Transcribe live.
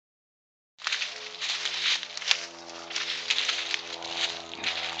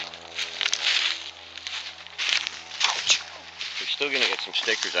Still gonna get some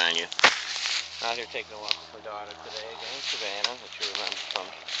stickers on you. Out here taking a walk with my daughter today again, Savannah, which you remember from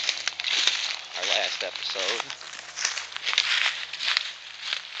our last episode.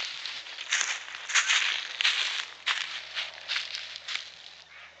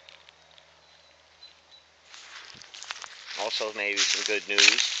 Also, maybe some good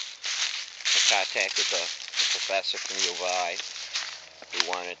news. I contacted the professor from U of I who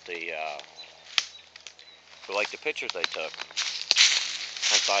wanted who liked the pictures I took.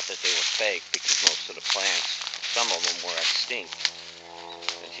 I thought that they were fake because most of the plants, some of them were extinct.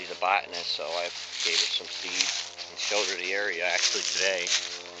 And she's a botanist, so I gave her some seeds and showed her the area actually today.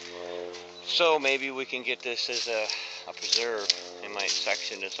 So maybe we can get this as a preserve. They might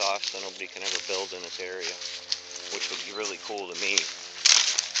section this off so nobody can ever build in this area, which would be really cool to me.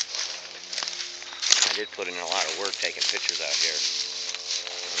 I did put in a lot of work taking pictures out here.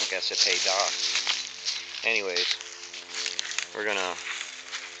 I guess it paid off. Anyways, we're gonna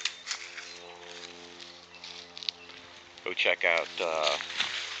go check out the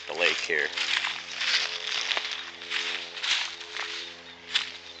lake here.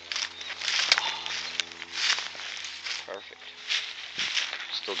 Perfect.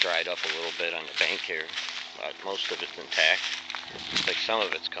 Still dried up a little bit on the bank here, but most of it's intact. Looks like some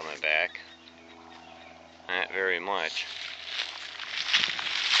of it's coming back. Not very much.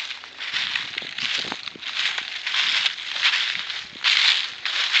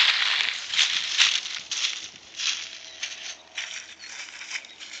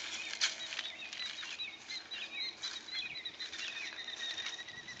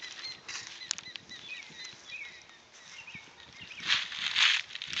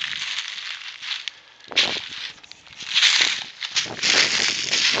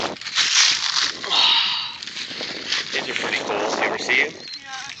 These are pretty cool. You ever see them? Yeah,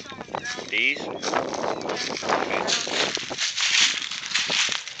 I saw them around. These? Yeah, I saw them around.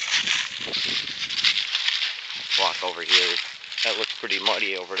 Let's walk over here. That looks pretty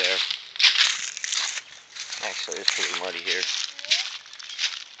muddy over there. Actually, it's pretty muddy here.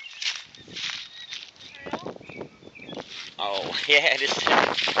 Oh, yeah,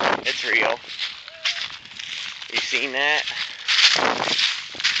 it's real. You seen that?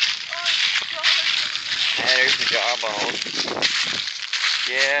 Yeah, there's the jawbone.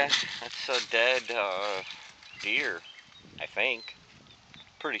 Yeah, that's a dead deer, I think.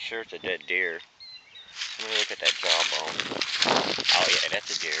 Pretty sure it's a dead deer. Let me look at that jawbone. Oh yeah,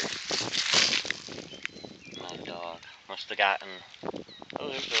 that's a deer. Not a dog. Must have gotten... Oh,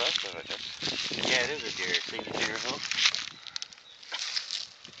 there's the rest of it. Yeah, it is a deer. See the deer hoof?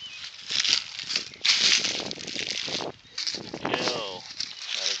 Ew,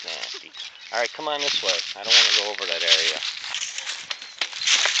 that is nasty. Alright, come on this way. I don't want to go over that area.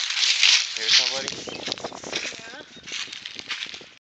 Here's somebody.